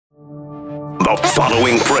The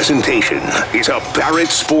following presentation is a Barrett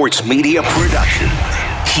Sports Media production.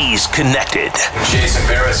 He's connected. Jason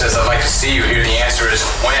Barrett says, I'd like to see you here. The answer is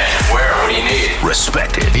when, where, what do you need?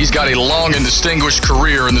 Respected. He's got a long and distinguished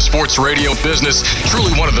career in the sports radio business.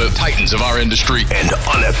 Truly one of the titans of our industry. And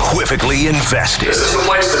unequivocally invested. This is the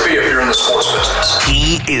place to be if you're in the sports business.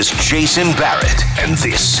 He is Jason Barrett, and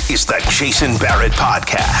this is the Jason Barrett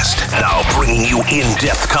Podcast. Now bringing you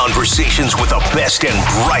in-depth conversations with the best and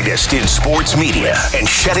brightest in sports media and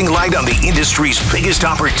shedding light on the industry's biggest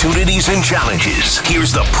opportunities and challenges.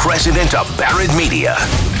 Here's the president of Barrett Media,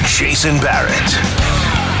 Jason Barrett.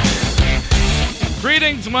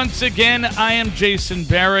 Greetings once again. I am Jason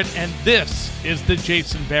Barrett, and this is the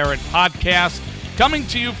Jason Barrett Podcast, coming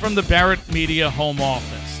to you from the Barrett Media home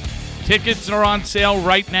office. Tickets are on sale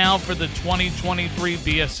right now for the 2023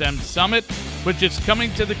 BSM Summit, which is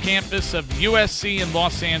coming to the campus of USC in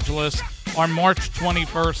Los Angeles on March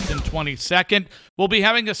 21st and 22nd. We'll be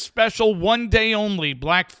having a special one-day-only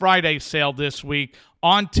Black Friday sale this week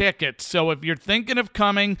on tickets. So if you're thinking of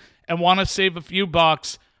coming and want to save a few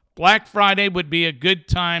bucks, Black Friday would be a good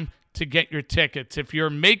time to get your tickets. If you're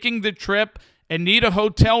making the trip and need a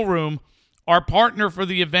hotel room, our partner for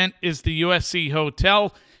the event is the USC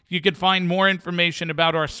Hotel. You can find more information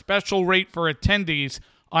about our special rate for attendees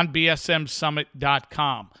on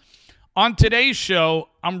bsmsummit.com. On today's show,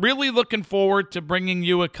 I'm really looking forward to bringing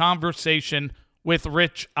you a conversation with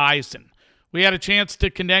Rich Eisen. We had a chance to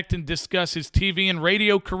connect and discuss his TV and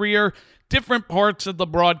radio career, different parts of the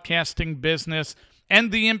broadcasting business,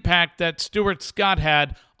 and the impact that Stuart Scott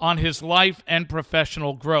had on his life and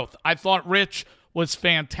professional growth. I thought Rich was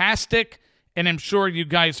fantastic, and I'm sure you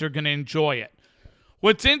guys are going to enjoy it.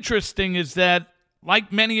 What's interesting is that,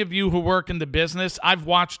 like many of you who work in the business, I've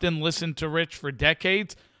watched and listened to Rich for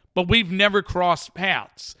decades, but we've never crossed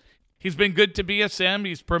paths. He's been good to BSM.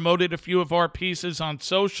 He's promoted a few of our pieces on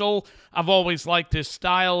social. I've always liked his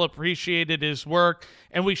style, appreciated his work,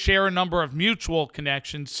 and we share a number of mutual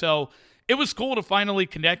connections. So it was cool to finally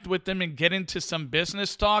connect with him and get into some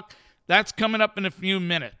business talk. That's coming up in a few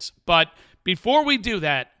minutes. But before we do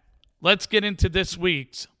that, let's get into this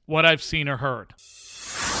week's What I've Seen or Heard.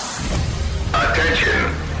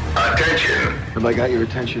 Attention. Have I got your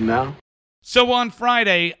attention now? So on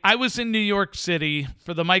Friday, I was in New York City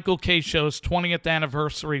for the Michael K. Show's 20th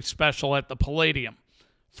anniversary special at the Palladium.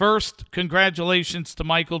 First, congratulations to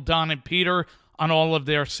Michael, Don, and Peter on all of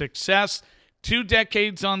their success. 2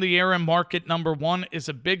 decades on the air and market number one is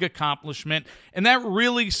a big accomplishment, and that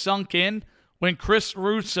really sunk in when Chris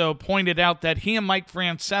Russo pointed out that he and Mike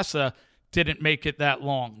Francesa didn't make it that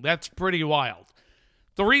long. That's pretty wild.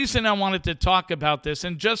 The reason I wanted to talk about this,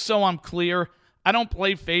 and just so I'm clear, I don't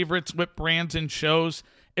play favorites with brands and shows.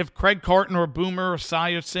 If Craig Carton or Boomer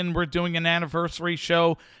Esiason were doing an anniversary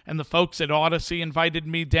show and the folks at Odyssey invited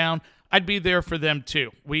me down, I'd be there for them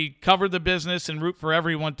too. We cover the business and root for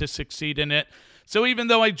everyone to succeed in it. So even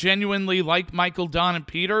though I genuinely like Michael, Don, and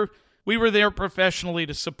Peter, we were there professionally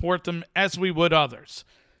to support them as we would others.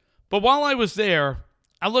 But while I was there,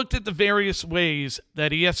 I looked at the various ways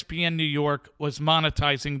that ESPN New York was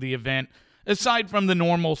monetizing the event, aside from the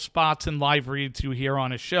normal spots and live reads you hear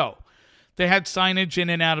on a show. They had signage in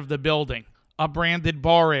and out of the building, a branded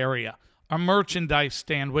bar area, a merchandise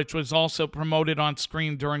stand, which was also promoted on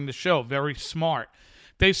screen during the show. Very smart.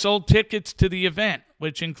 They sold tickets to the event,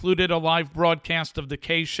 which included a live broadcast of the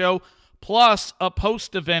K Show, plus a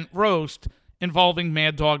post-event roast involving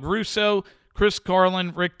Mad Dog Russo, Chris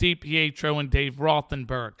Carlin, Rick DiPietro, and Dave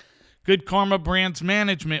Rothenberg. Good Karma Brands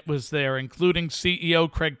Management was there, including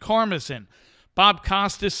CEO Craig Karmazin. Bob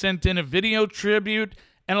Costas sent in a video tribute,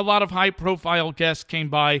 and a lot of high-profile guests came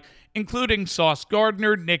by, including Sauce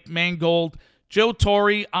Gardner, Nick Mangold, Joe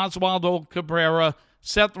Torre, Oswaldo Cabrera,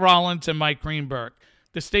 Seth Rollins, and Mike Greenberg.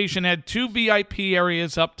 The station had 2 VIP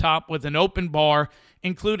areas up top with an open bar,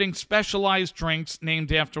 including specialized drinks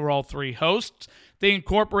named after all 3 hosts. They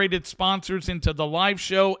incorporated sponsors into the live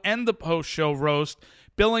show and the post-show roast,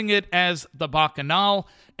 billing it as the Bacchanal,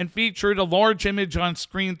 and featured a large image on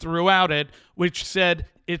screen throughout it, which said,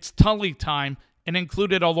 "It's Tully time," and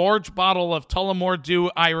included a large bottle of Tullamore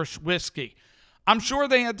Dew Irish whiskey. I'm sure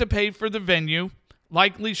they had to pay for the venue,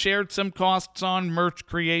 likely shared some costs on merch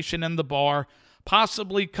creation and the bar,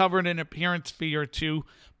 possibly covered an appearance fee or 2,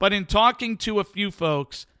 but in talking to a few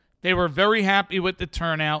folks, they were very happy with the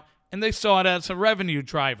turnout, and they saw it as a revenue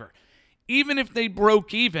driver. Even if they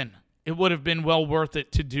broke even, it would have been well worth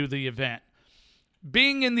it to do the event.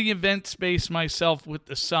 Being in the event space myself with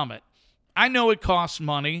the summit, I know it costs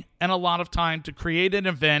money and a lot of time to create an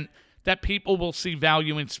event that people will see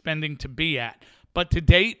value in spending to be at. But to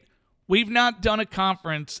date, We've not done a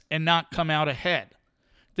conference and not come out ahead.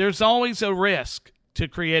 There's always a risk to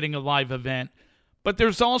creating a live event, but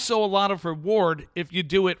there's also a lot of reward if you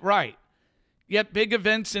do it right. Yet big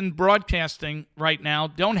events in broadcasting right now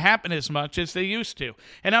don't happen as much as they used to.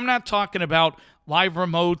 And I'm not talking about live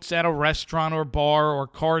remotes at a restaurant or bar or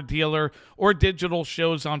car dealer or digital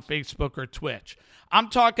shows on Facebook or Twitch. I'm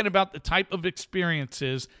talking about the type of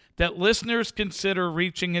experiences that listeners consider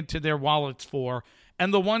reaching into their wallets for,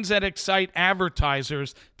 and the ones that excite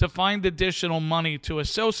advertisers to find additional money to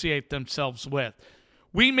associate themselves with.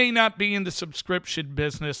 We may not be in the subscription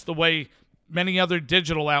business the way many other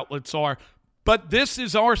digital outlets are, but this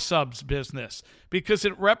is our subs business because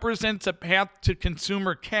it represents a path to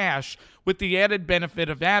consumer cash with the added benefit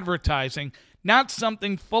of advertising, not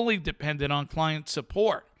something fully dependent on client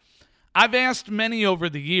support. I've asked many over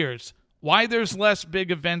the years why there's less big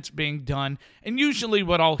events being done, and usually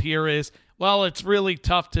what I'll hear is, well, it's really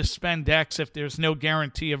tough to spend X if there's no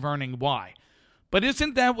guarantee of earning Y. But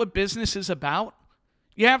isn't that what business is about?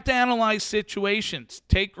 You have to analyze situations,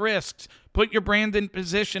 take risks, put your brand in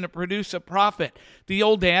position to produce a profit. The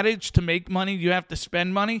old adage, to make money, you have to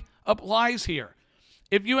spend money, applies here.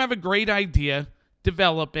 If you have a great idea,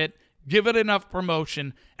 develop it, give it enough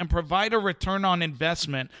promotion, and provide a return on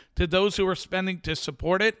investment to those who are spending to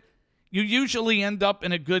support it, you usually end up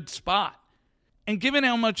in a good spot. And given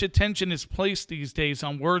how much attention is placed these days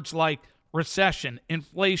on words like recession,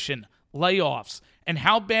 inflation, layoffs, and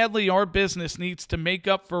how badly our business needs to make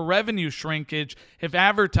up for revenue shrinkage if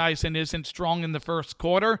advertising isn't strong in the first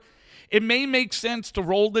quarter, it may make sense to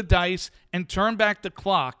roll the dice and turn back the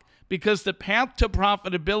clock because the path to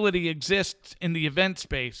profitability exists in the event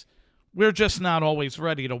space. We're just not always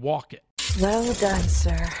ready to walk it. Well done,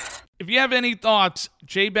 sir. If you have any thoughts,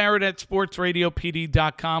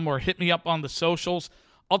 jbarrett@sportsradiopd.com or hit me up on the socials.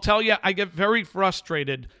 I'll tell you, I get very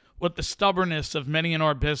frustrated with the stubbornness of many in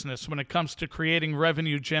our business when it comes to creating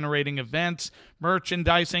revenue-generating events,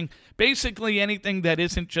 merchandising, basically anything that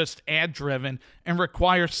isn't just ad-driven and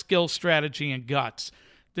requires skill, strategy, and guts.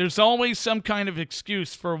 There's always some kind of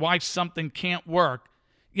excuse for why something can't work,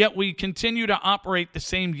 yet we continue to operate the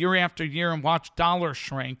same year after year and watch dollars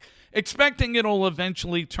shrink, expecting it'll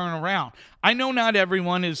eventually turn around. I know not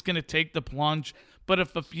everyone is going to take the plunge, but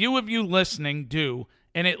if a few of you listening do,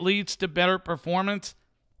 and it leads to better performance,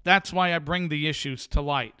 that's why I bring the issues to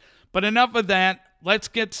light. But enough of that. Let's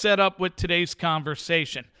get set up with today's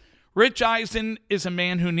conversation. Rich Eisen is a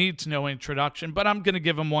man who needs no introduction, but I'm going to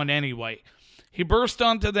give him one anyway. He burst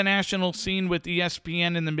onto the national scene with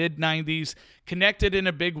ESPN in the mid-90s, connected in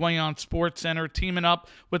a big way on SportsCenter, teaming up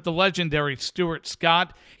with the legendary Stuart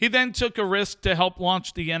Scott. He then took a risk to help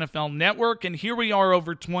launch the NFL Network, and here we are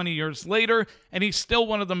over 20 years later, and he's still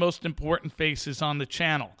one of the most important faces on the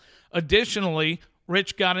channel. Additionally,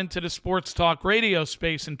 Rich got into the sports talk radio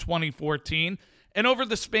space in 2014, and over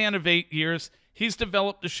the span of 8 years, he's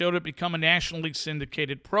developed the show to become a nationally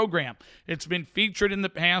syndicated program. It's been featured in the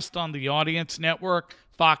past on the Audience Network,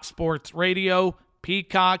 Fox Sports Radio,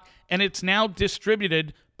 Peacock, and it's now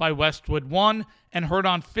distributed by Westwood One and heard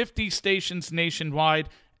on 50 stations nationwide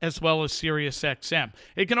as well as SiriusXM.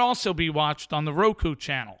 It can also be watched on the Roku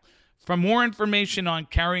channel. For more information on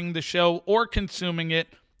carrying the show or consuming it,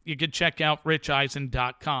 you can check out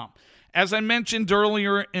richeisen.com. As I mentioned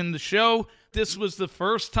earlier in the show, this was the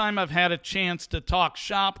first time I've had a chance to talk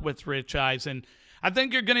shop with Rich Eisen. I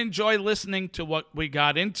think you're going to enjoy listening to what we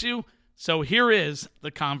got into, so here is the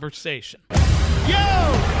conversation. Yo,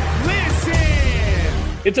 listen!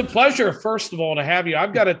 It's a pleasure, first of all, to have you.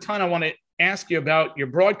 I've got a ton I want to ask you about your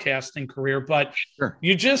broadcasting career, but Sure.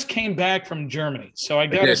 You just came back from Germany, so I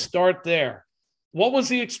got to start there. What was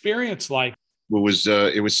the experience like?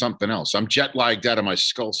 It was something else. I'm jet lagged out of my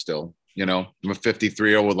skull still. You know, I'm a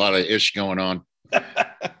 53-year-old with a lot of ish going on.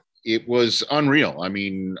 It was unreal. I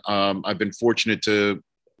mean, I've been fortunate to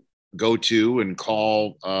go to and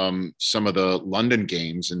call some of the London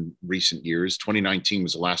games in recent years. 2019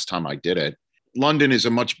 was the last time I did it. London is a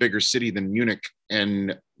much bigger city than Munich,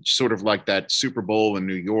 and sort of like that Super Bowl in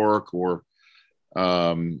New York or,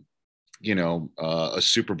 a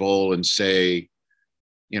Super Bowl in, say,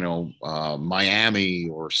 Miami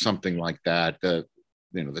or something like that. The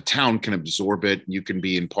town can absorb it. You can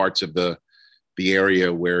be in parts of the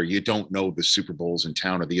area where you don't know the Super Bowl's in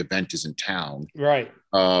town or the event is in town. Right.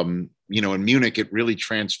 In Munich, it really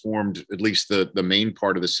transformed at least the main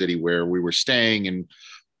part of the city where we were staying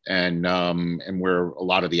and where a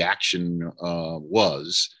lot of the action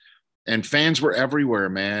was. And fans were everywhere,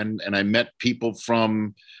 man. And I met people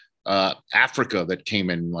from Africa that came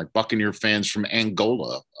in, like Buccaneer fans from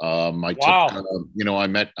Angola. I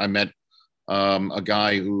met a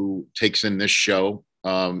guy who takes in this show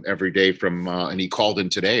every day from, and he called in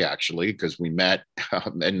today actually because we met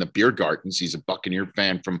in the beer gardens. He's a Buccaneer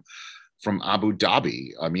fan from Abu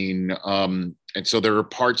Dhabi. I mean, and so there are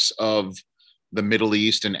parts of the Middle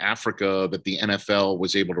East and Africa that the NFL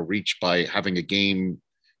was able to reach by having a game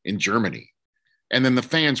in Germany. And then the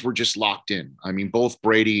fans were just locked in. I mean, both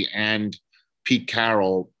Brady and Pete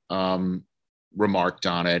Carroll remarked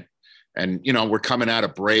on it. And, you know, we're coming out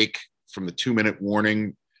of break from the 2-minute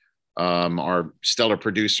warning. Our stellar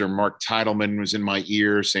producer, Mark Titleman, was in my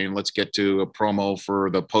ear saying, let's get to a promo for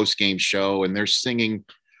the post-game show. And they're singing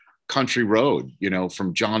Country Road, you know,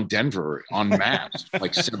 from John Denver en masse,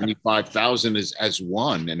 like 75,000 as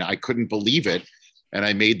one. And I couldn't believe it. And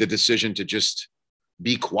I made the decision to just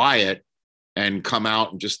be quiet and come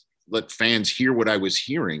out and just let fans hear what I was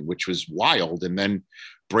hearing, which was wild. And then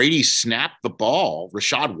Brady snapped the ball.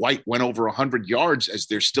 Rashad White went over 100 yards as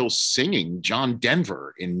they're still singing John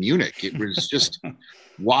Denver in Munich. It was just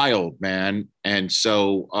wild, man. And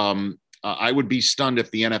so I would be stunned if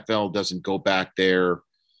the NFL doesn't go back there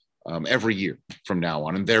every year from now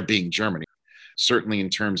on, and there being Germany. Certainly in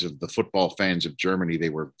terms of the football fans of Germany, they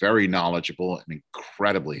were very knowledgeable and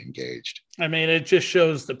incredibly engaged. I mean, it just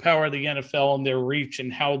shows the power of the NFL and their reach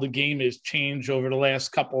and how the game has changed over the last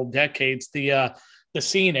couple of decades. The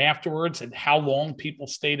scene afterwards and how long people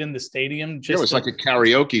stayed in the stadium. It was like a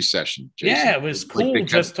karaoke session, Jason. Yeah, it was cool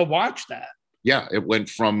just to watch that. Yeah, it went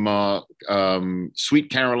from Sweet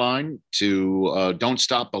Caroline to Don't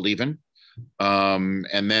Stop Believin'.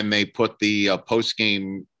 And then they put the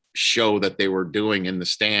post-game show that they were doing in the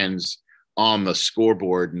stands on the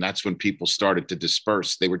scoreboard, and that's when people started to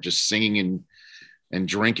disperse. They were just singing and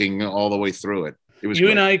drinking all the way through it. It was you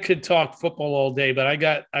great. And I could talk football all day, but I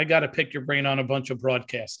got to pick your brain on a bunch of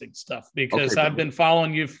broadcasting stuff because I've been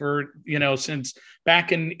following you for, you know, since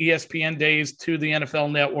back in ESPN days to the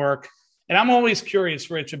NFL Network. And I'm always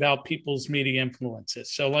curious, Rich, about people's media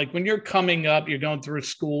influences. So like when you're coming up, you're going through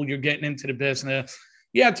school, you're getting into the business,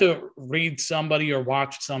 you had to read somebody or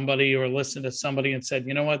watch somebody or listen to somebody and said,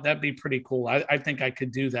 you know what, that'd be pretty cool. I think I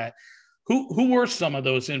could do that. Who were some of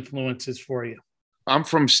those influences for you? I'm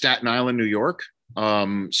from Staten Island, New York.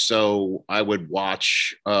 So I would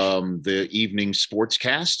watch the evening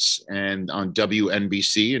sportscasts, and on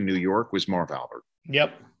WNBC in New York was Marv Albert.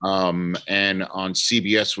 Yep. And on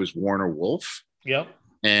CBS was Warner Wolf. Yep.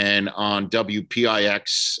 And on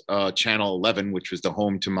WPIX Channel 11, which was the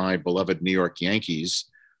home to my beloved New York Yankees,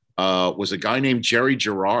 was a guy named Jerry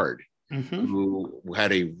Gerard, who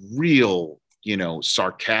had a real, you know,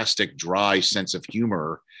 sarcastic, dry sense of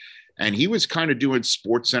humor. And he was kind of doing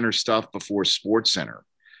SportsCenter stuff before SportsCenter.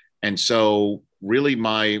 And so really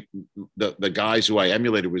the guys who I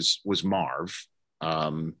emulated was Marv,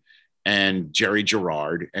 and Jerry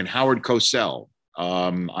Gerard and Howard Cosell.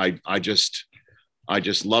 I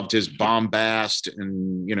just loved his bombast,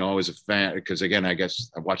 and, you know, I was a fan because, again, I guess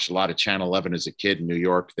I watched a lot of Channel 11 as a kid in New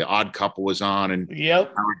York. The Odd Couple was on, and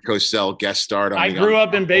Howard Cosell guest starred on. I grew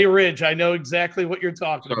up in Bay Ridge. I know exactly what you're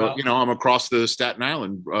talking about. You know, I'm across the Staten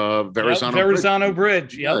Island, Verrazano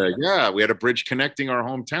Bridge. Yep. Yeah, we had a bridge connecting our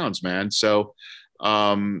hometowns, man. So,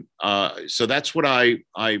 so that's what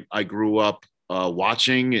I grew up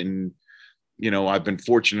watching. And, you know, I've been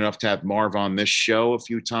fortunate enough to have Marv on this show a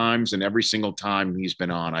few times, and every single time he's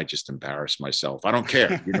been on, I just embarrass myself. I don't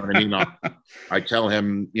care. You know what I mean? I tell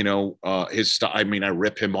him, you know, his style. I mean, I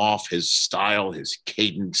rip him off, his style, his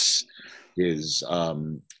cadence, his,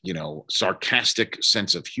 you know, sarcastic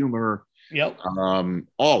sense of humor. Yep.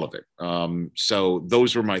 All of it. So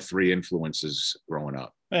those were my three influences growing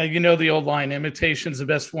up. You know, the old line, imitation's the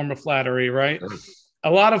best form of flattery, right?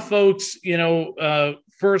 A lot of folks, you know,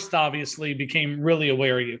 first obviously became really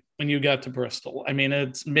aware of you when you got to Bristol. I mean,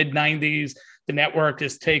 it's mid 90s. The network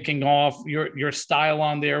is taking off. Your style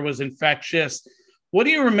on there was infectious. What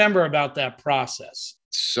do you remember about that process?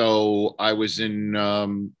 So I was in,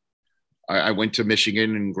 I went to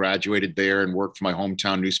Michigan and graduated there and worked for my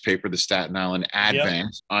hometown newspaper, the Staten Island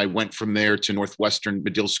Advance. Yep. I went from there to Northwestern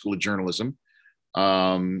Medill School of Journalism.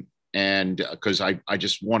 And because I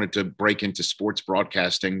just wanted to break into sports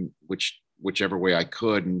broadcasting, whichever way I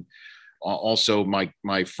could. And also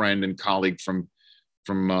my friend and colleague from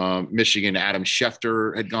Michigan, Adam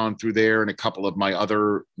Schefter, had gone through there, and a couple of my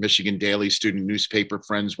other Michigan Daily student newspaper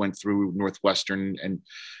friends went through Northwestern, and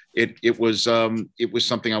it was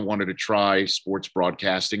something I wanted to try, sports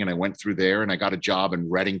broadcasting. And I went through there, and I got a job in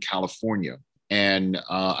Redding, California. And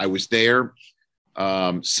I was there.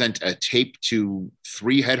 Sent a tape to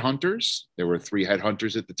 3 headhunters. There were 3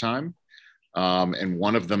 headhunters at the time. And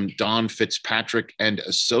one of them, Don Fitzpatrick and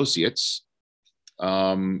Associates,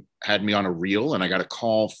 had me on a reel, and I got a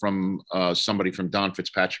call from somebody from Don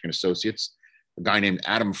Fitzpatrick and Associates, a guy named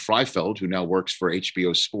Adam Freifeld, who now works for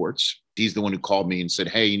HBO Sports. He's the one who called me and said,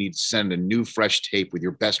 hey, you need to send a new fresh tape with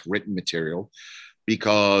your best written material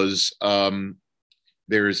because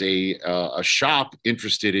there's a shop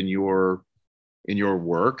interested in your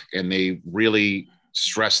work, and they really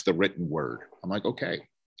stress the written word. I'm like, okay.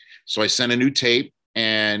 So I sent a new tape,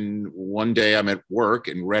 and one day I'm at work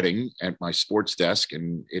in Reading at my sports desk,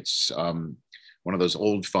 and it's one of those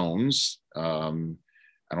old phones.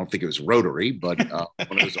 I don't think it was rotary, but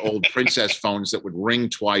one of those old princess phones that would ring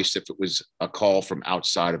twice if it was a call from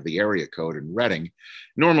outside of the area code in Reading.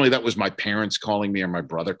 Normally that was my parents calling me or my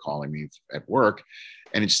brother calling me at work.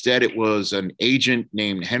 And instead it was an agent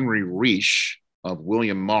named Henry Reish of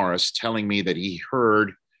William Morris telling me that he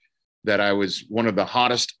heard that I was one of the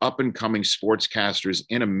hottest up and coming sportscasters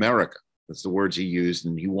in America. That's the words he used.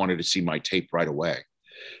 And he wanted to see my tape right away.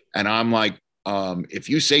 And I'm like, if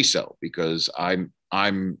you say so, because I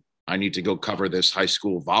need to go cover this high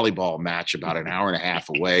school volleyball match about an hour and a half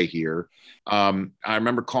away here. I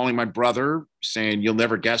remember calling my brother saying, you'll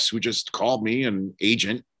never guess who just called me. An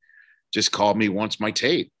agent just called me, wants my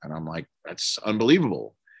tape. And I'm like, that's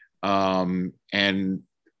unbelievable. And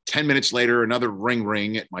 10 minutes later, another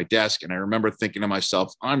ring at my desk. And I remember thinking to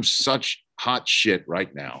myself, I'm such hot shit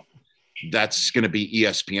right now. That's going to be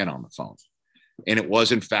ESPN on the phone. And it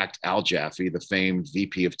was, in fact, Al Jaffe, the famed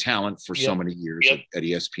VP of talent for so many years at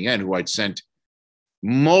ESPN, who I'd sent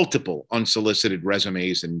multiple unsolicited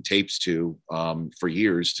resumes and tapes to for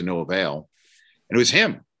years to no avail. And it was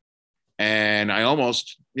him. And I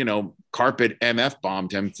almost, carpet MF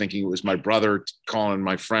bombed him, thinking it was my brother calling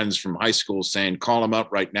my friends from high school saying, call him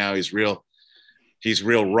up right now. He's real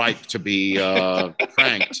ripe to be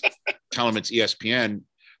pranked. Tell him it's ESPN.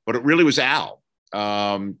 But it really was Al.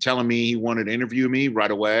 Telling me he wanted to interview me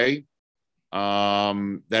right away,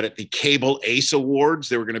 that at the Cable Ace Awards,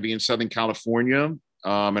 they were going to be in Southern California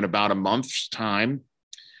in about a month's time.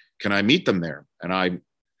 Can I meet them there? And I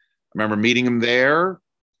remember meeting them there,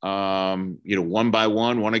 one by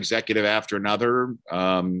one executive after another.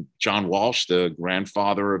 John Walsh, the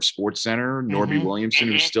grandfather of SportsCenter, Norby Williamson,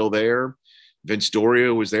 who's still there. Vince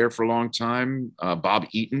Doria was there for a long time. Bob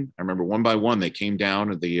Eaton. I remember one by one, they came down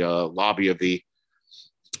to the lobby of the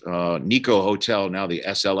Nico Hotel, now the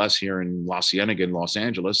SLS here in La Cienega in Los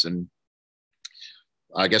Angeles. And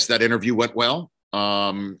I guess that interview went well.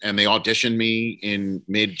 And they auditioned me in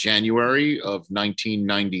mid-January of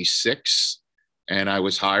 1996. And I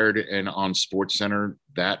was hired and on SportsCenter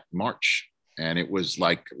that March. And it was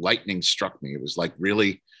like lightning struck me. It was like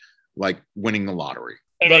really like winning the lottery.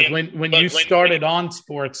 Look, when you started on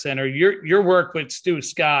SportsCenter, your work with Stu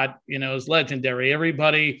Scott, is legendary.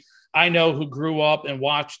 Everybody I know who grew up and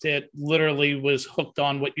watched it literally was hooked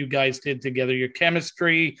on what you guys did together. Your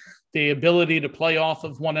chemistry, the ability to play off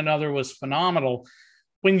of one another was phenomenal.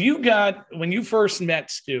 When you first met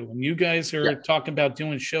Stu, and you guys are talking about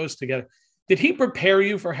doing shows together, did he prepare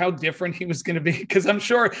you for how different he was going to be? Because I'm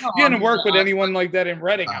sure you didn't work with anyone like that in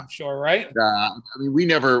Reading, I'm sure, right? We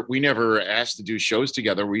never asked to do shows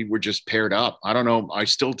together. We were just paired up. I don't know. I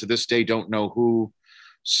still to this day don't know who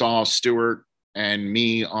saw Stuart and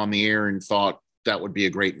me on the air and thought that would be a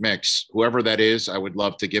great mix. Whoever that is, I would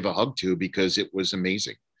love to give a hug to because it was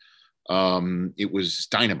amazing. It was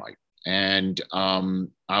dynamite. And I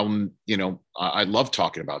love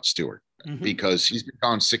talking about Stuart because he's been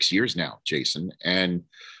gone 6 years now, Jason. And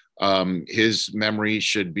his memory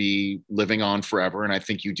should be living on forever. And I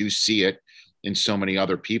think you do see it in so many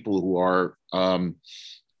other people who are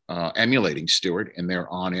emulating Stuart in their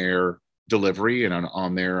on-air delivery and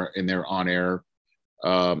in their on-air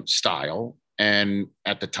style. And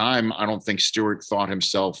at the time, I don't think Stuart thought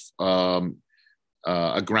himself a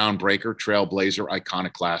groundbreaker, trailblazer,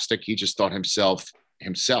 iconoclastic. He just thought himself.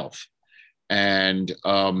 And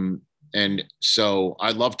so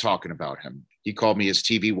I love talking about him. He called me his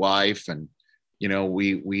TV wife, and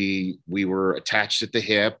we were attached at the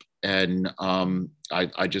hip. And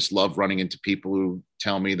I just love running into people who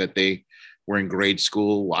tell me that they were in grade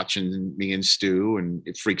school watching me and Stu, and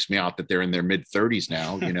it freaks me out that they're in their mid 30s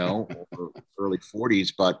now, or early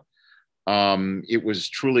 40s. But it was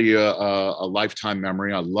truly a lifetime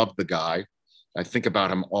memory. I love the guy. I think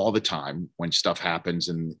about him all the time when stuff happens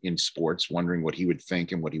in sports, wondering what he would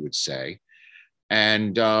think and what he would say.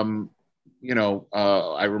 And, I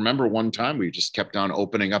remember one time we just kept on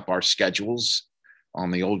opening up our schedules on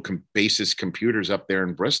the old basis computers up there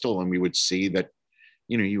in Bristol. And we would see that,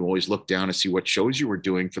 you always look down to see what shows you were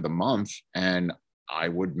doing for the month. And I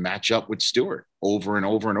would match up with Stuart over and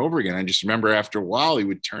over and over again. I just remember after a while, he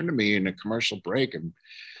would turn to me in a commercial break and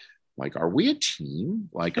like, are we a team?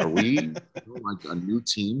 Like, are we like a new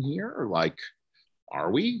team here? Or like, are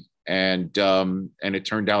we? And it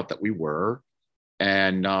turned out that we were,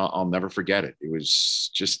 and I'll never forget it. It was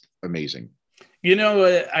just amazing. You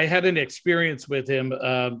know, I had an experience with him.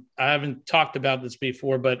 I haven't talked about this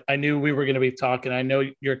before, but I knew we were going to be talking. I know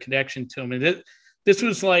your connection to him. And this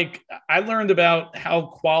was like, I learned about how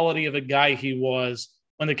quality of a guy he was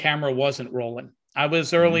when the camera wasn't rolling. I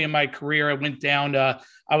was early in my career. I went down,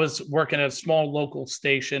 I was working at a small local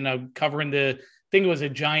station. I'm covering I think it was a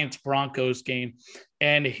Giants Broncos game.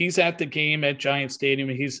 And he's at the game at Giant Stadium.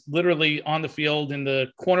 And he's literally on the field in the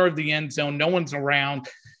corner of the end zone. No one's around.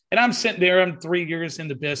 And I'm sitting there, I'm 3 years in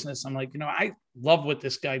the business. I'm like, I love what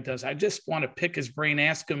this guy does. I just want to pick his brain,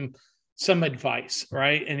 ask him some advice,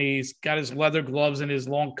 right? And he's got his leather gloves and his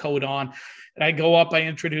long coat on. And I go up, I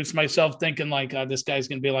introduce myself thinking like, this guy's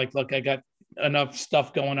going to be like, look, I got enough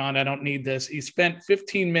stuff going on. I don't need this. He spent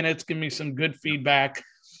 15 minutes giving me some good feedback.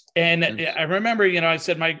 And I remember, I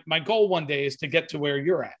said, my goal one day is to get to where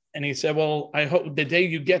you're at. And he said, well, I hope the day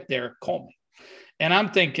you get there, call me. And I'm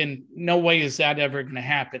thinking, no way is that ever going to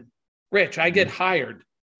happen. Rich, I get hired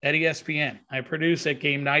at ESPN. I produce at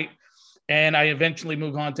Game Night, and I eventually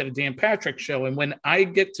move on to the Dan Patrick Show. And when I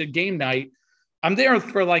get to Game Night, I'm there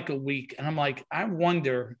for like a week. And I'm like, I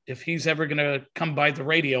wonder if he's ever going to come by the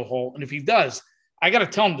radio hall. And if he does, I got to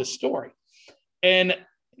tell him the story. And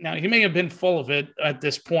now he may have been full of it at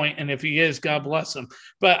this point, and if he is, God bless him.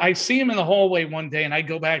 But I see him in the hallway one day, and I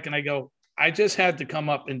go back and I go, I just had to come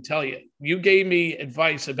up and tell you, you gave me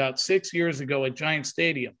advice about 6 years ago at Giant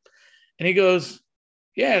Stadium. And he goes,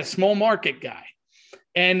 yeah, small market guy.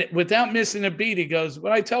 And without missing a beat, he goes,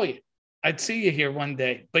 what'd I tell you? I'd see you here one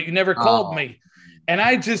day, but you never called me. And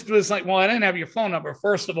I just was like, well, I didn't have your phone number,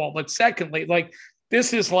 first of all. But secondly, like,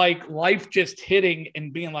 this is like life just hitting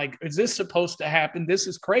and being like, is this supposed to happen? This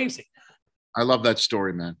is crazy. I love that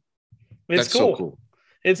story, man. It's That's cool. So cool.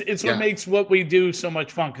 It's what makes what we do so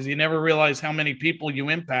much fun, because you never realize how many people you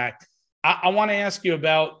impact. I want to ask you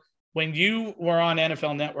about when you were on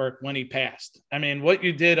NFL Network when he passed. I mean, what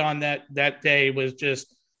you did on that day was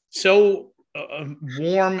just so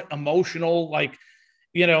warm, emotional. Like,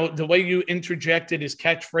 the way you interjected his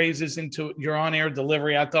catchphrases into your on-air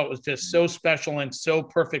delivery, I thought was just so special and so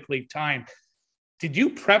perfectly timed. Did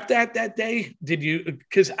you prep that day? Did you?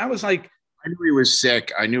 Because I was like, I knew he was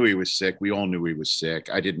sick. We all knew he was sick.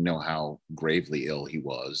 I didn't know how gravely ill he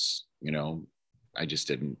was. I just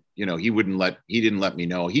didn't, he didn't let me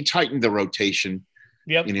know. He tightened the rotation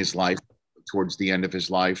in his life towards the end of his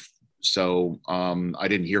life. So I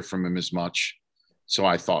didn't hear from him as much. So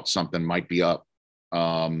I thought something might be up.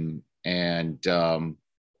 I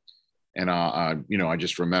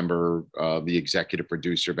just remember the executive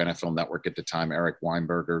producer of NFL Network at the time, Eric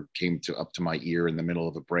Weinberger, came up to my ear in the middle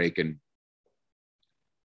of a break, and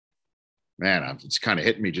man, it's kind of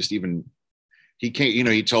hit me. Just even he came,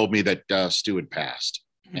 he told me that Stu had passed,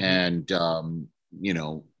 and do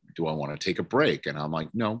I want to take a break? And I'm like,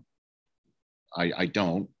 no, I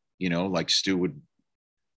don't. Like Stu would.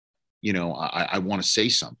 I want to say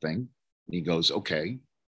something. And he goes, okay,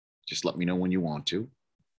 just let me know when you want to.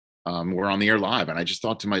 We're on the air live. And I just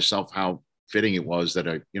thought to myself how fitting it was that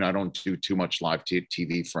I don't do too much live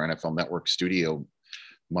TV for NFL Network studio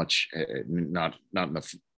much, not in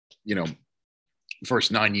the,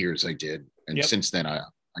 first 9 years I did. And since then I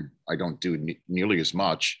don't do nearly as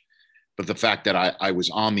much, but the fact that I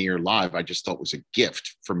was on the air live, I just thought was a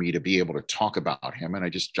gift for me to be able to talk about him. And I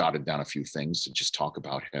just jotted down a few things to just talk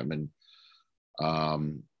about him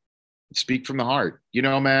and speak from the heart,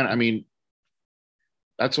 man. I mean,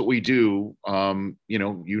 that's what we do. You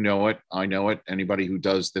know it. I know it. Anybody who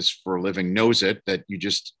does this for a living knows it, that you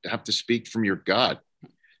just have to speak from your gut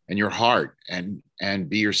and your heart and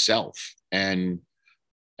be yourself. And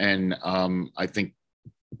I think,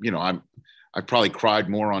 I probably cried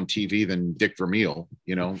more on TV than Dick Vermeil.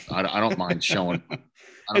 I don't mind showing.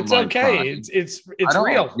 It's okay. Crying. It's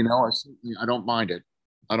real. I don't mind it.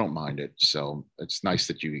 I don't mind it. So it's nice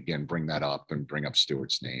that you again bring that up and bring up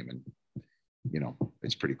Stuart's name, and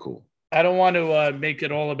it's pretty cool. I don't want to make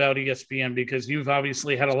it all about ESPN, because you've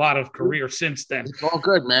obviously had a lot of career since then. It's all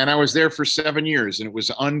good, man. I was there for 7 years and it was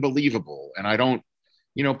unbelievable. And I don't,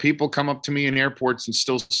 people come up to me in airports and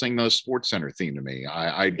still sing the Sports Center theme to me.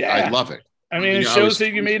 I love it. I mean, it shows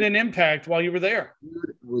that you made an impact while you were there.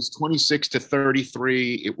 It was 26 to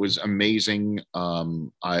 33. It was amazing.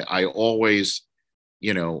 I always,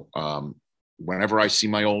 whenever I see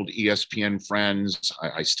my old ESPN friends,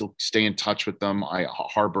 I still stay in touch with them. I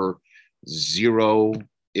harbor zero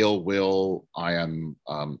ill will. I am,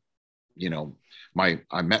 I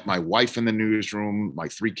met my wife in the newsroom. My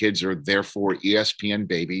 3 kids are therefore ESPN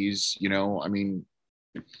babies,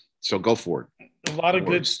 so go for it. A lot of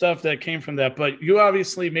good stuff that came from that, but you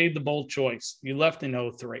obviously made the bold choice. You left in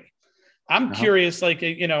 2003. I'm curious, I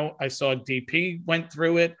saw DP went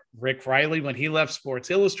through it. Rick Riley, when he left Sports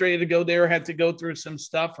Illustrated to go there, had to go through some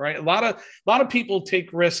stuff, right? A lot of people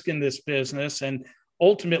take risk in this business, and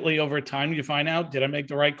ultimately over time you find out, did I make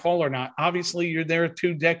the right call or not? Obviously, you're there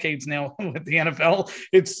 2 decades now with the NFL.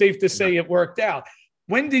 It's safe to say it worked out.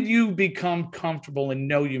 When did you become comfortable and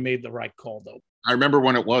know you made the right call, though? I remember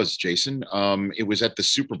when it was, Jason. It was at the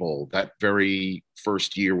Super Bowl that very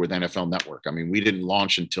first year with NFL Network. I mean, we didn't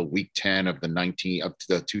launch until week 10 of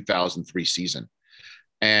the 2003 season.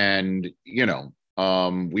 And,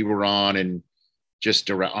 we were on and just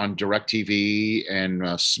on DirecTV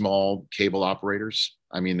and small cable operators.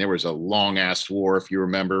 I mean, there was a long ass war, if you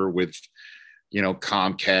remember, with,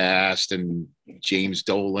 Comcast and James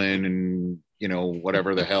Dolan and,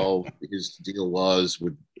 whatever the hell his deal was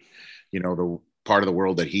with, the part of the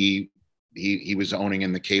world that he was owning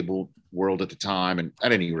in the cable world at the time. And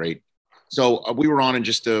at any rate, so we were on in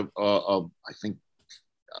just I think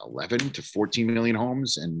 11 to 14 million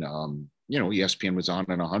homes. And, ESPN was on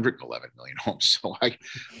in 111 million homes. So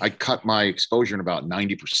I cut my exposure in about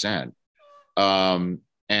 90%.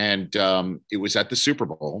 It was at the Super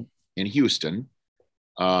Bowl in Houston.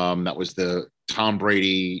 That was the Tom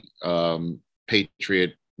Brady,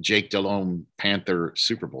 Patriot, Jake Delhomme Panther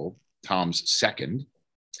Super Bowl. Tom's second.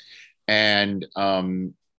 And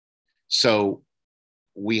so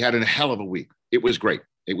we had a hell of a week. It was great.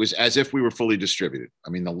 It was as if we were fully distributed. I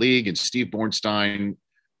mean, the league and Steve Bornstein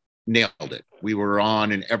nailed it. We were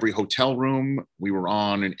on in every hotel room. We were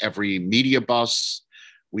on in every media bus.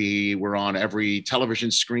 We were on every television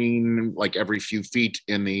screen, like every few feet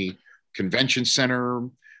in the convention center.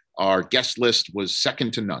 Our guest list was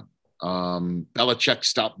second to none. Belichick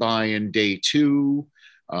stopped by in day 2.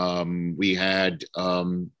 We had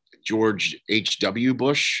George H.W.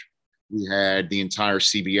 Bush. We had the entire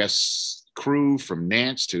CBS crew from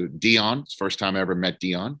Nance to Dion. First time I ever met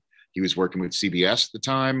Dion. He was working with CBS at the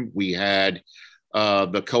time. We had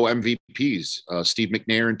the co-MVPs, Steve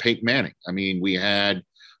McNair and Peyton Manning. I mean, we had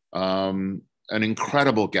an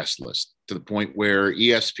incredible guest list to the point where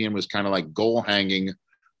ESPN was kind of like goal hanging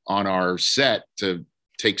on our set to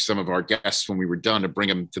take some of our guests when we were done to bring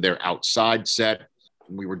them to their outside set.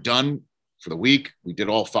 When we were done for the week, we did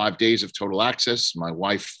all 5 days of Total Access. My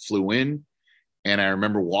wife flew in, and I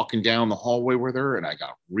remember walking down the hallway with her, and I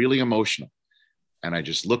got really emotional. And I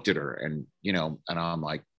just looked at her, and, and I'm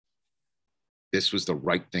like, this was the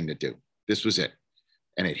right thing to do. This was it.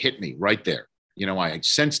 And it hit me right there. I had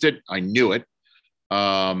sensed it. I knew it.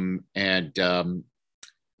 And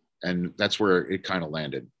that's where it kind of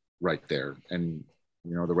landed right there. And,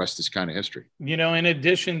 the rest is kind of history. In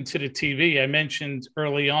addition to the TV, I mentioned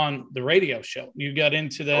early on the radio show. You got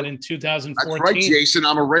into that in 2014. That's right, Jason.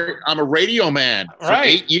 I'm a radio man for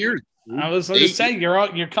 8 years. I was going to say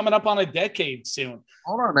you're coming up on a decade soon.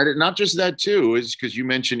 Hold on a minute. Not just that too, is because you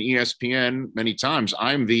mentioned ESPN many times.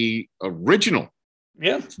 I'm the original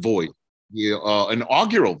voice,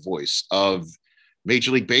 inaugural voice of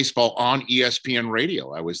Major League Baseball on ESPN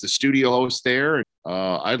Radio. I was the studio host there.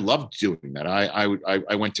 I loved doing that.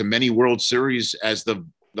 I went to many World Series as the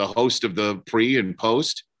host of the pre and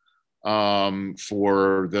post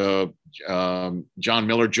for the John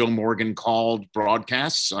Miller, Joe Morgan called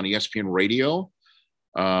broadcasts on ESPN Radio.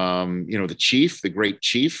 The Chief, the great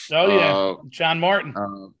Chief. Oh yeah, John Martin.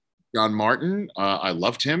 John Martin. I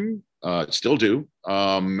loved him. Still do.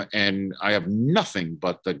 And I have nothing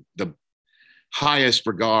but the highest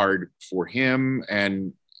regard for him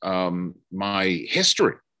and my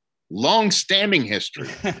history, long-standing history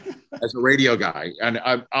as a radio guy. And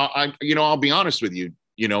I'll be honest with you,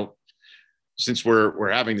 since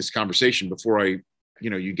we're having this conversation before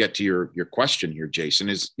you get to your question here, Jason,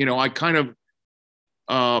 is, I kind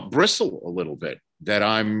of bristle a little bit that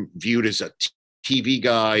I'm viewed as a TV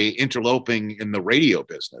guy interloping in the radio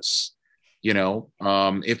business.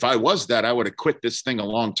 If I was that, I would have quit this thing a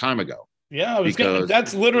long time ago. Yeah,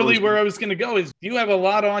 that's literally where I was going to go. Is you have a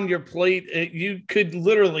lot on your plate. You could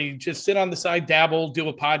literally just sit on the side, dabble, do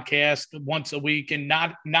a podcast once a week, and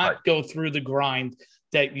not go through the grind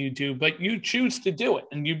that you do. But you choose to do it,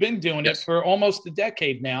 and you've been doing it for almost a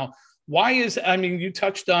decade now. Why you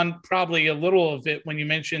touched on probably a little of it when you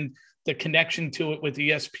mentioned the connection to it with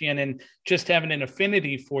ESPN and just having an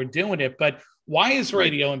affinity for doing it. But why is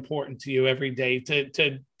radio important to you every day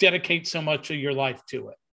to dedicate so much of your life to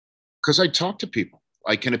it? Because I talk to people.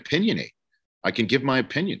 I can opinionate. I can give my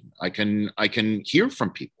opinion. I can hear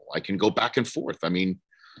from people. I can go back and forth. I mean,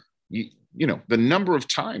 you know, the number of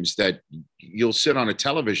times that you'll sit on a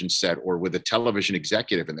television set or with a television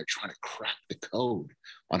executive and they're trying to crack the code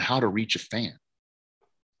on how to reach a fan.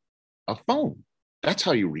 A phone. That's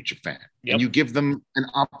how you reach a fan. Yep. And you give them an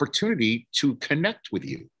opportunity to connect with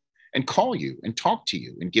you and call you and talk to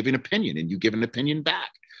you and give an opinion, and you give an opinion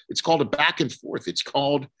back. It's called a back and forth. It's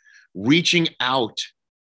called reaching out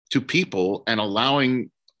to people and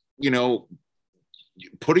allowing, you know,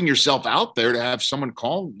 putting yourself out there to have someone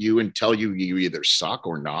call you and tell you you either suck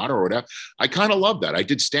or not or whatever. I kind of love that. I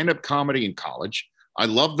did stand-up comedy in college. I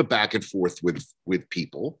love the back and forth with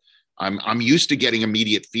people. I'm used to getting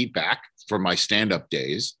immediate feedback from my stand-up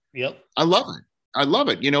days. Yep. I love it. I love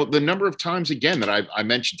it. You know, the number of times again that I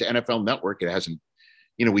mentioned to NFL Network, it hasn't,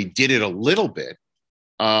 you know, we did it a little bit.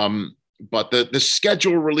 But the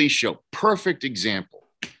schedule release show, perfect example.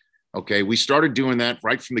 Okay, we started doing that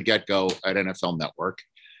right from the get-go at NFL Network,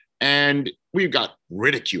 and we got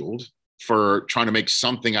ridiculed for trying to make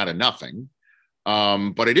something out of nothing.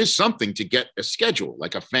 But it is something to get a schedule.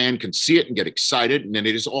 Like a fan can see it and get excited, and then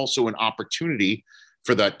it is also an opportunity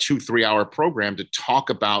for that 2-3 hour program to talk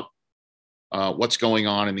about what's going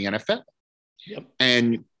on in the NFL. Yep.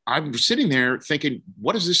 And I'm sitting there thinking,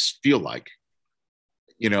 what does this feel like?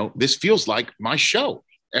 You know, this feels like my show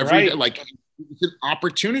every day. Like, it's an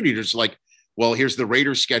opportunity to just like, well, here's the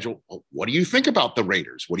Raiders schedule. Well, what do you think about the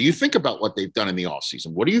Raiders? What do you think about what they've done in the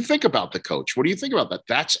offseason? What do you think about the coach? What do you think about that?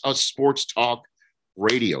 That's a sports talk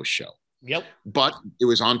radio show. Yep. But it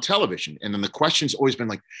was on television. And then the question's always been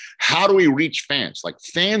like, how do we reach fans? Like,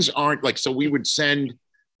 fans aren't like, so we would send,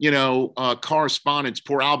 you know, correspondents.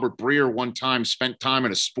 Poor Albert Breer one time spent time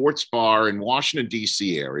in a sports bar in Washington,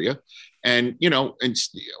 D.C. area, and, you know,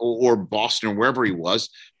 or Boston or wherever he was.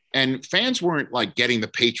 And fans weren't like getting the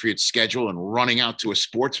Patriots schedule and running out to a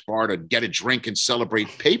sports bar to get a drink and celebrate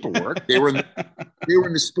paperwork. They were in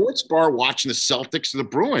the sports bar watching the Celtics and the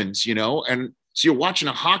Bruins, you know. And so you're watching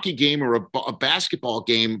a hockey game or a basketball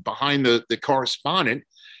game behind the correspondent.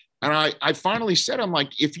 And I finally said, I'm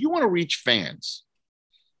like, if you want to reach fans,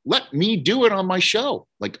 let me do it on my show.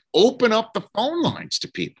 Like, open up the phone lines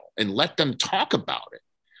to people and let them talk about it.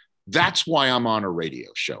 That's why I'm on a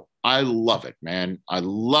radio show. I love it, man. I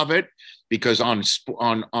love it because on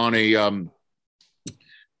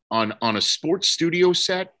a sports studio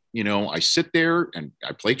set, you know, I sit there and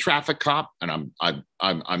I play traffic cop, and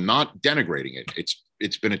I'm not denigrating it.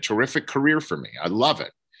 It's been a terrific career for me. I love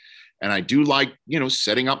it. And I do like, you know,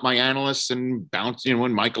 setting up my analysts and bouncing, you know,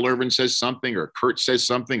 when Michael Irvin says something or Kurt says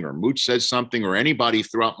something or Mooch says something or anybody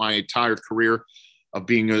throughout my entire career of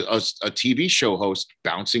being a TV show host,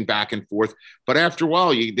 bouncing back and forth. But after a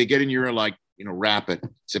while, they get in your, like, you know, wrap it.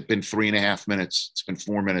 It's been 3.5 minutes. It's been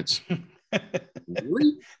 4 minutes.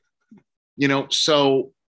 Really? You know,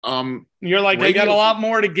 so you're like, radio, I got a lot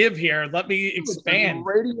more to give here. Let me expand.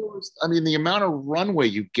 Radio is, I mean, the amount of runway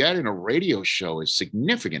you get in a radio show is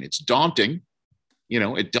significant. It's daunting. You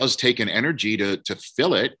know, it does take an energy to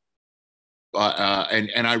fill it.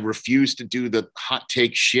 And I refuse to do the hot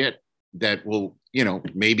take shit that will, you know,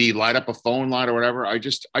 maybe light up a phone line or whatever. I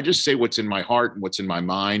just say what's in my heart and what's in my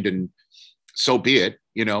mind, and so be it,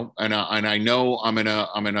 you know. And I know I'm in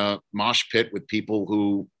a mosh pit with people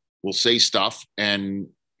who will say stuff and,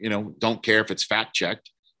 you know, don't care if it's fact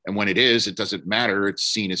checked. And when it is, it doesn't matter. It's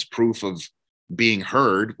seen as proof of being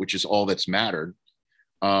heard, which is all that's mattered.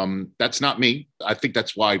 That's not me. I think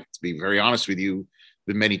that's why, to be very honest with you,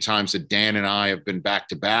 the many times that Dan and I have been back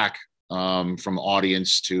to back, from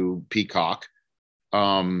audience to Peacock,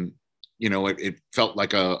 you know, it felt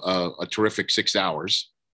like a terrific 6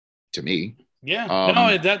 hours to me. Yeah,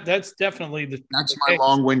 no, that's definitely that's my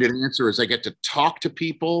long-winded answer. Is I get to talk to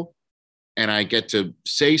people, and I get to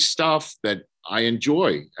say stuff that I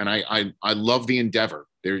enjoy, and I love the endeavor.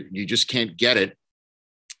 You just can't get it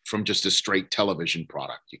from just a straight television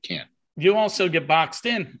product. You can't. You also get boxed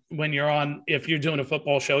in when you're on, if you're doing a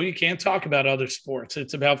football show, you can't talk about other sports.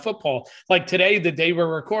 It's about football. Like today, the day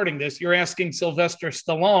we're recording this, you're asking Sylvester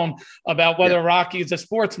Stallone about whether Rocky is a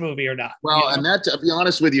sports movie or not. Well, and that, to be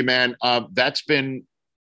honest with you, man, that's been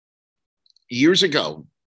years ago,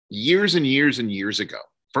 years and years and years ago.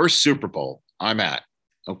 First Super Bowl I'm at,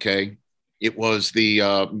 okay? It was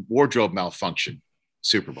the wardrobe malfunction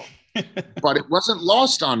Super Bowl. But it wasn't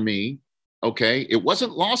lost on me. Okay, it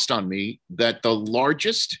wasn't lost on me that the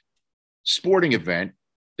largest sporting event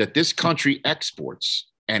that this country exports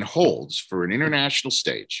and holds for an international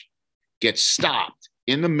stage gets stopped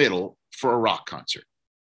in the middle for a rock concert,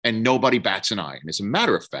 and nobody bats an eye. And as a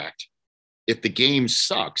matter of fact, if the game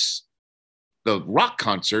sucks, the rock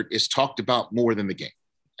concert is talked about more than the game.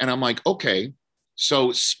 And I'm like, okay,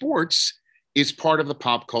 so sports is part of the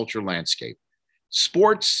pop culture landscape.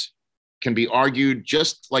 Sports can be argued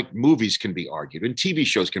just like movies can be argued and TV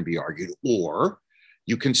shows can be argued, or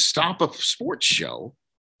you can stop a sports show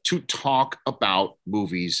to talk about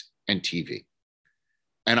movies and TV.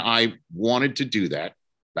 And I wanted to do that.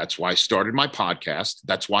 That's why I started my podcast.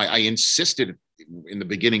 That's why I insisted in the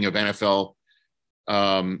beginning of NFL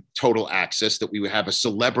Total Access that we would have a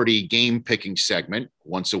celebrity game picking segment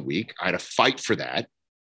once a week. I had to fight for that.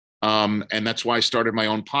 And that's why I started my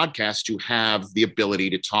own podcast, to have the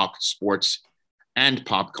ability to talk sports and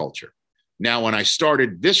pop culture. Now, when I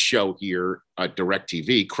started this show here at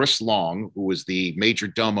DirecTV, Chris Long, who was the major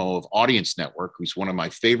domo of Audience Network, who's one of my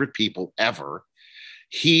favorite people ever,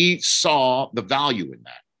 he saw the value in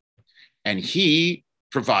that. And he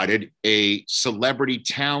provided a celebrity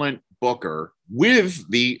talent booker with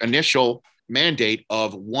the initial mandate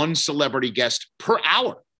of one celebrity guest per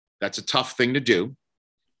hour. That's a tough thing to do.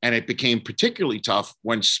 And it became particularly tough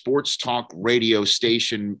when sports talk radio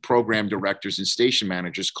station program directors and station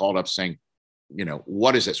managers called up saying, you know,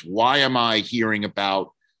 what is this? Why am I hearing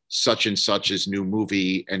about such and such's new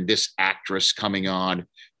movie and this actress coming on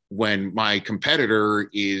when my competitor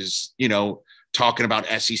is, you know, talking about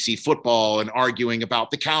SEC football and arguing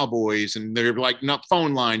about the Cowboys, and they're like not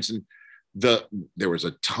phone lines, and there was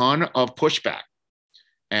a ton of pushback.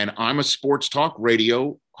 And I'm a sports talk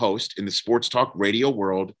radio host in the sports talk radio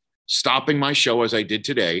world, stopping my show as I did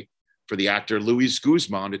today for the actor Luis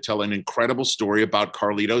Guzman to tell an incredible story about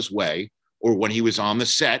Carlito's Way, or when he was on the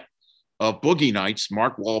set of Boogie Nights,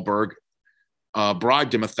 Mark Wahlberg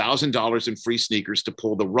bribed him $1,000 in free sneakers to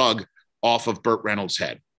pull the rug off of Burt Reynolds'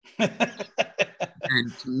 head.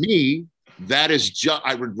 And to me, that is just,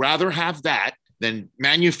 I would rather have that than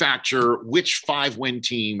manufacture which 5-win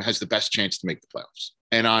team has the best chance to make the playoffs.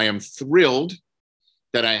 And I am thrilled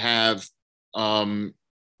that I have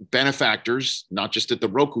benefactors, not just at the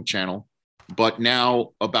Roku channel, but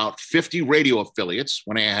now about 50 radio affiliates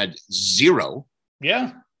when I had 0.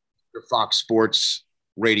 Yeah. Fox Sports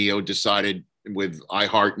Radio decided with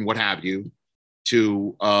iHeart and what have you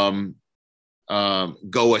to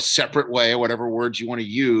go a separate way, whatever words you want to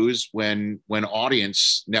use, when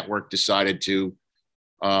Audience Network decided to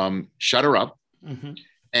shut her up. Mm-hmm.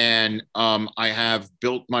 And I have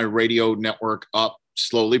built my radio network up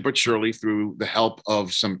slowly but surely through the help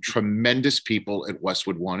of some tremendous people at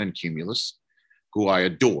Westwood One and Cumulus, who I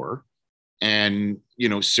adore, and, you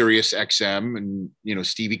know, Sirius XM and, you know,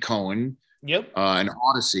 Stevie Cohen, and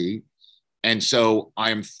Odyssey. And so I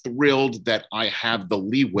am thrilled that I have the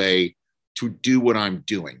leeway to do what I'm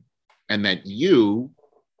doing, and that you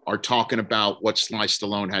are talking about what Sly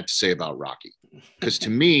Stallone had to say about Rocky. Because to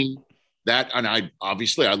me, that, and I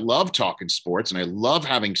love talking sports, and I love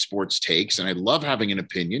having sports takes, and I love having an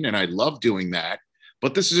opinion, and I love doing that.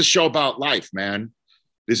 But this is a show about life, man.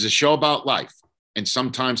 This is a show about life. And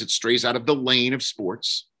sometimes it strays out of the lane of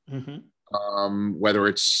sports, whether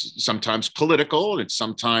it's sometimes political, and it's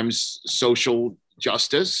sometimes social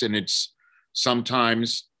justice, and it's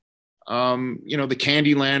sometimes, you know, the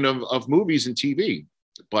candy land of movies and TV.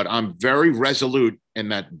 But I'm very resolute in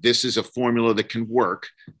that this is a formula that can work.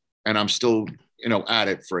 And I'm still, you know, at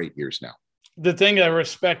it for 8 years now. The thing I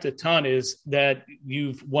respect a ton is that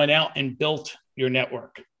you've went out and built your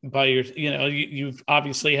network by your, you know, you've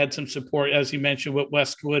obviously had some support, as you mentioned, with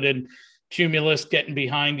Westwood and Cumulus getting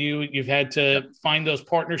behind you. You've had to find those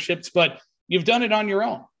partnerships, but you've done it on your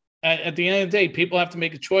own. At the end of the day, people have to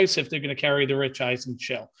make a choice if they're going to carry the Rich Eisen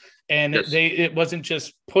show. And it wasn't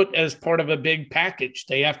just put as part of a big package.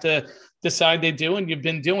 They have to decide they do, and you've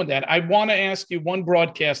been doing that. I want to ask you one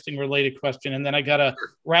broadcasting related question, and then I got a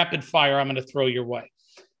rapid fire I'm going to throw your way.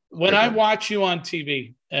 When I watch you on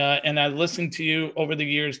TV and I listen to you over the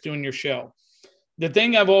years doing your show, the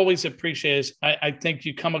thing I've always appreciated is I think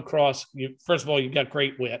you come across, first of all, you got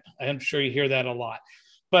great wit. I'm sure you hear that a lot.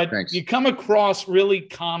 But you come across really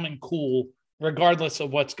calm and cool, regardless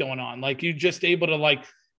of what's going on. Like, you're just able to, like,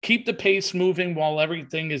 keep the pace moving while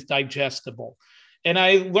everything is digestible. And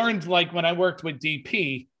I learned, like, when I worked with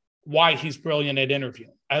DP, why he's brilliant at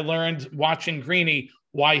interviewing. I learned watching Greeny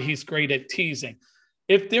why he's great at teasing.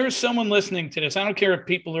 If there's someone listening to this, I don't care if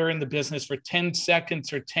people are in the business for 10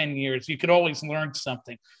 seconds or 10 years, you could always learn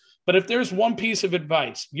something. But if there's one piece of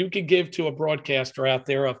advice you could give to a broadcaster out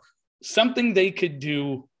there of something they could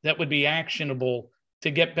do that would be actionable to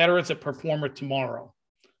get better as a performer tomorrow,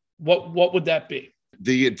 what would that be?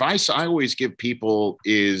 The advice I always give people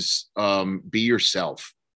is be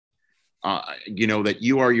yourself. You know, that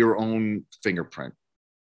you are your own fingerprint,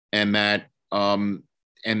 and that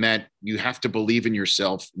and that you have to believe in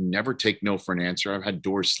yourself, never take no for an answer. I've had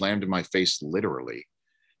doors slammed in my face, literally.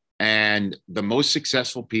 And the most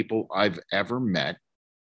successful people I've ever met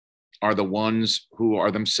are the ones who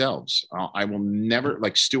are themselves. I will never,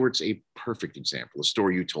 like Stuart's a perfect example, a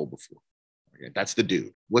story you told before. Okay, that's the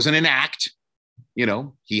dude. Wasn't an act. You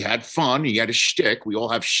know, he had fun. He had a shtick. We all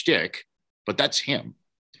have shtick, but that's him.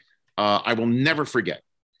 I will never forget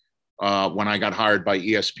when I got hired by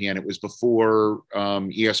ESPN. It was before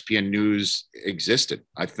ESPN News existed.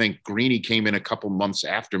 I think Greeny came in a couple months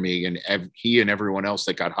after me, and he and everyone else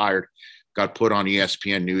that got hired got put on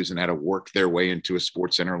ESPN News and had to work their way into a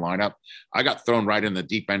SportsCenter lineup. I got thrown right in the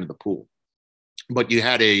deep end of the pool. But you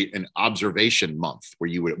had an observation month where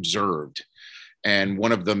you observed. And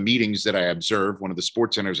one of the meetings that I observed, one of the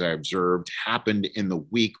SportsCenters I observed, happened in the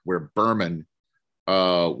week where Berman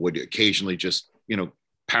would occasionally just,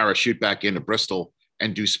 parachute back into Bristol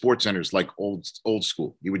and do SportsCenters like old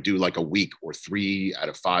school. You would do like a week or 3 out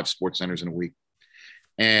of 5 SportsCenters in a week.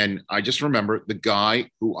 And I just remember the guy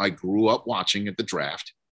who I grew up watching at the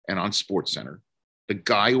draft and on SportsCenter, the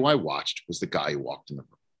guy who I watched was the guy who walked in the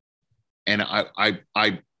room. And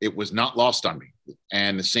it was not lost on me.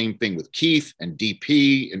 And the same thing with Keith and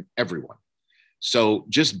DP and everyone. So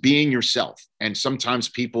just being yourself. And sometimes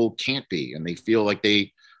people can't be, and they feel like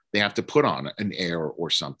they have to put on an air or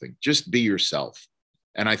something. Just be yourself.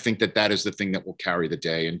 And I think that is the thing that will carry the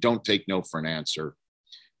day. And don't take no for an answer.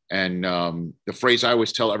 And the phrase I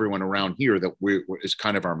always tell everyone around here that is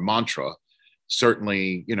kind of our mantra,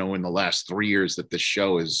 certainly, in the last 3 years that this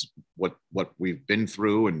show is what we've been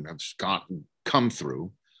through and have come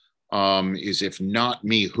through, is if not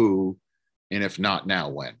me, who, and if not now,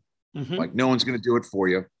 when. Mm-hmm. Like no one's going to do it for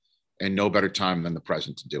you, and no better time than the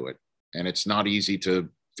present to do it. And it's not easy to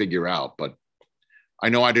figure out, but I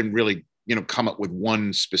know I didn't really, come up with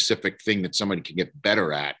one specific thing that somebody can get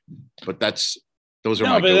better at, but those are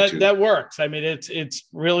my go-to. That works. I mean, it's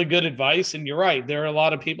really good advice. And you're right. There are a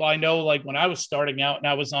lot of people I know, like when I was starting out and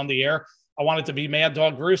I was on the air, I wanted to be Mad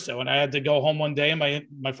Dog Russo. And I had to go home one day and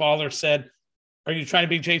my father said, "Are you trying to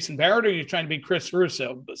be Jason Barrett or are you trying to be Chris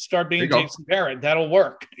Russo? But start being Jason Barrett. That'll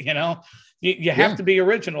work." You have to be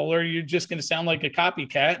original or you're just going to sound like a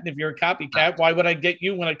copycat. And if you're a copycat, why would I get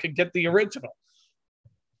you when I could get the original?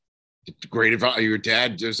 Great advice. Your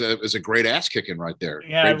dad is a great ass kicking right there.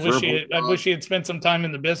 Yeah, I wish he had spent some time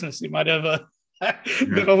in the business. He might have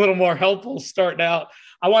been a little more helpful starting out.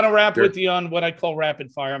 I want to wrap with you on what I call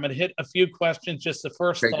rapid fire. I'm going to hit a few questions. Just the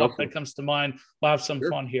first thought that comes to mind. We'll have some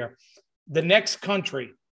fun here. The next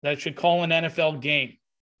country that should call an NFL game,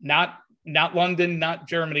 not London, not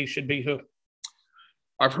Germany, should be who?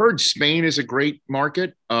 I've heard Spain is a great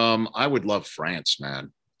market. I would love France,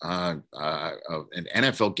 man. An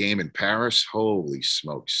NFL game in Paris. Holy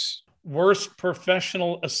smokes. Worst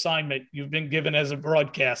professional assignment you've been given as a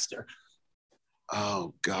broadcaster?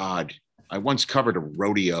 Oh God. I once covered a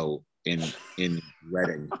rodeo in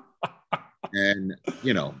Reading. And,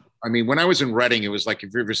 when I was in Reading, it was like,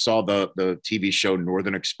 if you ever saw the TV show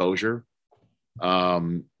Northern Exposure,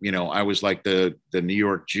 I was like the New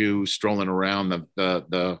York Jew strolling around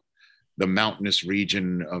the mountainous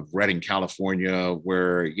region of Redding, California,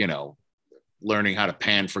 where, learning how to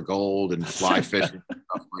pan for gold and fly fish and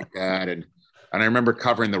stuff like that. And I remember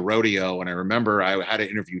covering the rodeo, and I remember I had to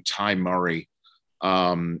interview Ty Murray.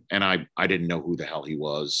 And I didn't know who the hell he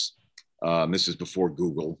was. This is before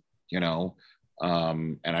Google,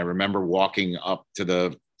 and I remember walking up to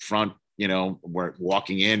the front,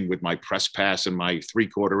 walking in with my press pass and my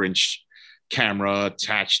 3/4-inch camera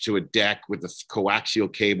attached to a deck with a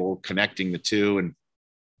coaxial cable connecting the two. And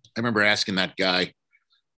I remember asking that guy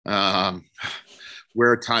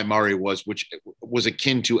where Ty Murray was, which was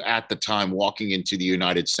akin to, at the time, walking into the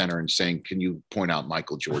United Center and saying, "Can you point out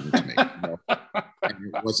Michael Jordan to me?"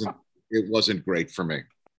 And it wasn't great for me.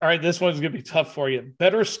 All right, this one's going to be tough for you.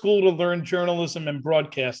 Better school to learn journalism and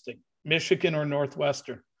broadcasting, Michigan or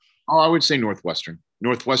Northwestern? Oh, I would say Northwestern.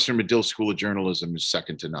 Northwestern Medill School of Journalism is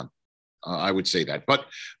second to none. I would say that. But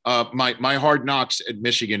my hard knocks at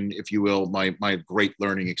Michigan, if you will, my great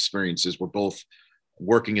learning experiences were both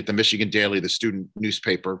working at the Michigan Daily, the student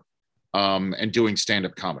newspaper, and doing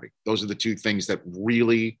stand-up comedy. Those are the two things that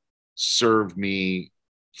really served me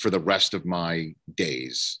for the rest of my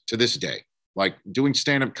days to this day. Like doing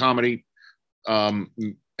stand-up comedy,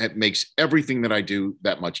 it makes everything that I do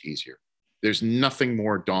that much easier. There's nothing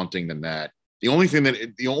more daunting than that. The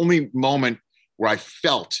only moment where I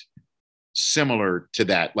felt similar to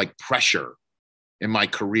that, like pressure in my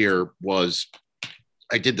career, was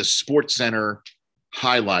I did the SportsCenter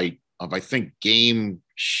highlight of, I think, game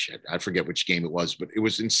I forget which game it was, but it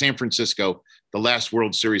was in San Francisco, the last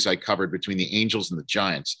World Series I covered between the Angels and the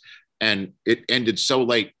Giants. And it ended so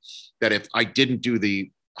late that if I didn't do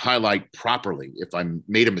the highlight properly, if I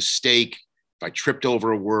made a mistake, if I tripped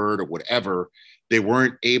over a word or whatever, they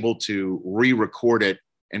weren't able to re-record it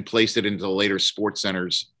and place it into the later sports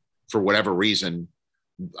centers for whatever reason.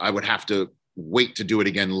 I would have to wait to do it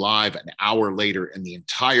again live an hour later, and the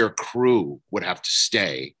entire crew would have to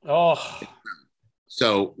stay. Oh,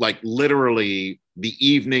 so like literally the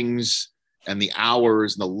evenings and the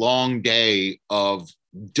hours and the long day of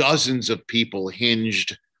dozens of people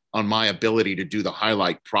hinged on my ability to do the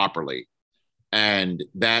highlight properly. And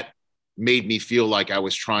that made me feel like I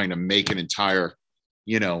was trying to make an entire,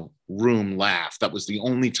 room laugh. That was the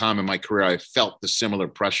only time in my career I felt the similar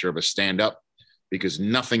pressure of a stand-up, because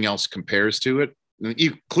nothing else compares to it,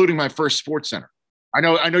 including my first Sports Center. I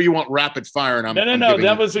know you want rapid fire, and No.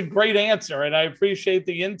 That was a great answer, and I appreciate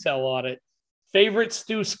the intel on it. Favorite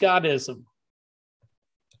Stu Scottism?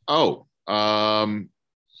 Oh, I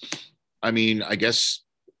guess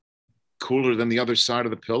cooler than the other side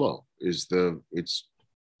of the pillow is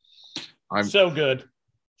I'm so good.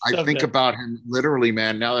 I think about him literally,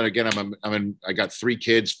 man. Now that again, I got 3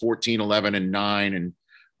 kids, 14, 11, and 9, and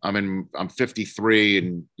I'm 53,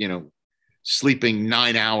 and sleeping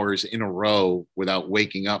 9 hours in a row without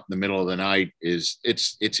waking up in the middle of the night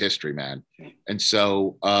it's history, man. And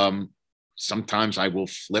so sometimes I will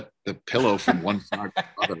flip the pillow from one side to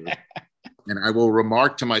the other, and I will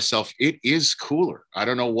remark to myself, it is cooler. I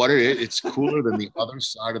don't know what it is. It's cooler than the other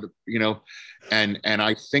side of the, and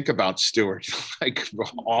I think about Stuart like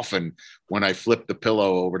often when I flip the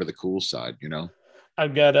pillow over to the cool side,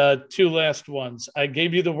 I've got 2 last ones. I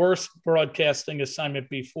gave you the worst broadcasting assignment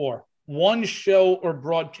before. One show or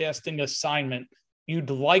broadcasting assignment you'd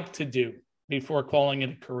like to do before calling it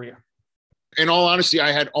a career. In all honesty,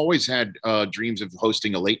 I had always had dreams of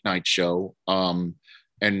hosting a late night show. And,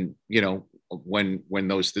 when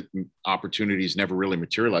those opportunities never really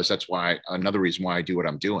materialize, that's why another reason why I do what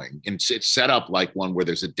I'm doing. And it's set up like one where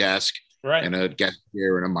there's a desk and a guest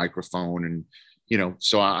chair and a microphone. And,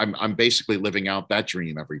 so I'm basically living out that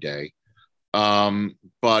dream every day.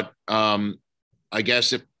 But I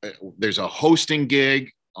guess if there's a hosting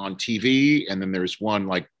gig on TV, and then there's one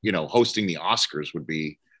like, hosting the Oscars would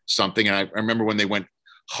be something. And I remember when they went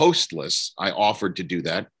hostless, I offered to do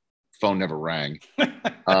that. Phone never rang.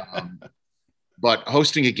 But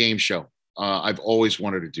hosting a game show, I've always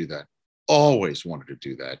wanted to do that. Always wanted to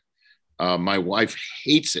do that. My wife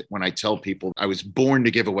hates it when I tell people I was born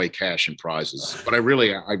to give away cash and prizes, but I really,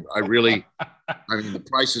 The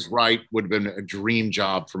Price is Right would have been a dream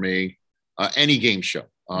job for me. Any game show.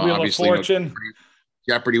 Wheel of Fortune.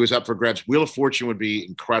 Jeopardy was up for grabs. Wheel of Fortune would be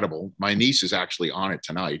incredible. My niece is actually on it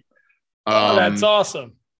tonight. That's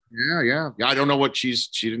awesome. Yeah. I don't know she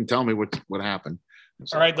didn't tell me what happened.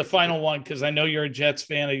 So, all right, the final one, because I know you're a Jets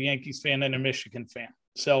fan, a Yankees fan, and a Michigan fan.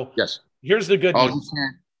 So yes, here's the good news.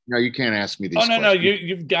 You can't ask me these. Oh, no,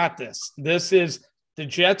 you've got this. This is the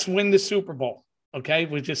Jets win the Super Bowl, okay,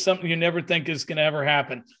 which is something you never think is going to ever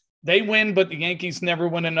happen. They win, but the Yankees never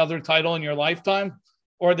win another title in your lifetime,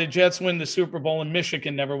 or the Jets win the Super Bowl and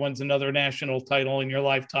Michigan never wins another national title in your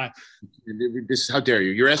lifetime. How dare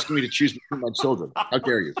you? You're asking me to choose between my children. How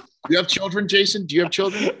dare you? Do you have children, Jason? Do you have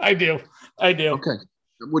children? I do. Okay.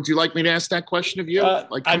 Would you like me to ask that question of you?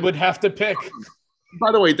 I would have to pick.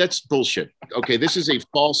 By the way, that's bullshit. Okay, this is a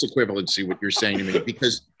false equivalency, what you're saying to me,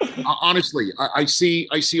 because honestly, I see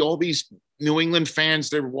all these New England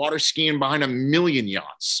fans, they're water skiing behind 1 million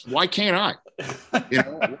yachts. Why can't I? Why can't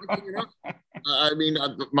I?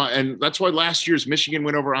 And that's why last year's Michigan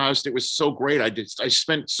win over Ohio State was so great. I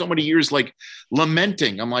spent so many years like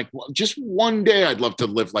lamenting. I'm like, well, just one day I'd love to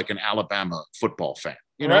live like an Alabama football fan.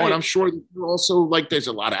 And I'm sure you're also like, there's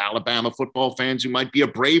a lot of Alabama football fans who might be a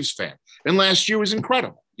Braves fan. And last year was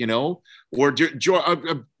incredible, or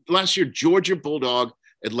last year, Georgia Bulldog,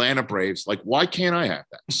 Atlanta Braves. Like, why can't I have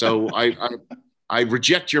that? So I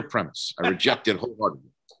reject your premise. I reject it wholeheartedly.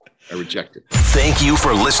 I reject it. Thank you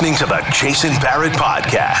for listening to the Jason Barrett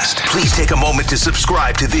Podcast. Please take a moment to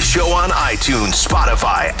subscribe to this show on iTunes,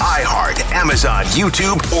 Spotify, iHeart, Amazon,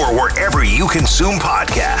 YouTube, or wherever you consume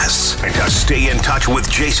podcasts. And to stay in touch with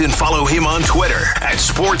Jason, follow him on Twitter at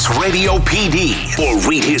Sports Radio PD or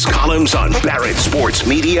read his columns on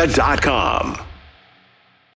BarrettSportsMedia.com.